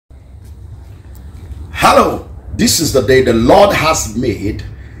Hello, this is the day the Lord has made,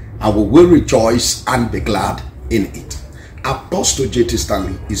 and we will rejoice and be glad in it. Apostle J.T.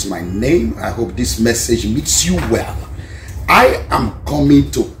 Stanley is my name. I hope this message meets you well. I am coming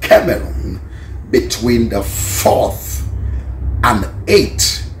to Cameroon between the 4th and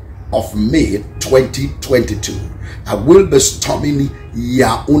 8th of May 2022. I will be storming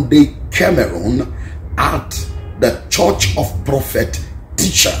Yaoundé, Cameroon at the Church of Prophet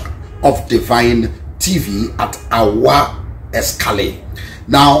Teacher of Divine TV at Awa Escalade.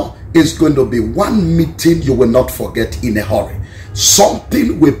 Now, it's going to be one meeting you will not forget in a hurry.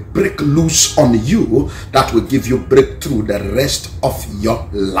 Something will break loose on you that will give you breakthrough the rest of your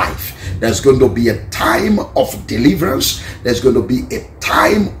life. There's going to be a time of deliverance. There's going to be a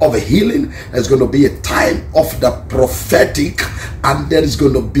time of healing. There's going to be a time of the prophetic, and there is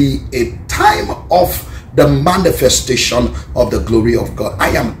going to be a time of the manifestation of the glory of God. I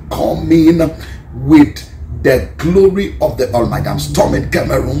am coming with the glory of the Almighty. I'm storming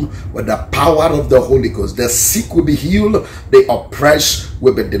Cameroon with the power of the Holy Ghost. The sick will be healed, the oppressed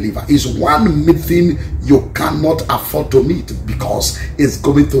will be delivered. It's one meeting you cannot afford to meet, because it's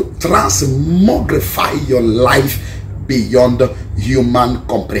going to transmogrify your life beyond human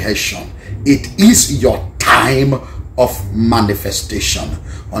comprehension. It is your time of manifestation.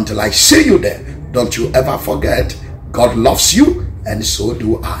 Until I see you there, don't you ever forget, God loves you, and so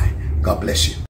do I. God bless you.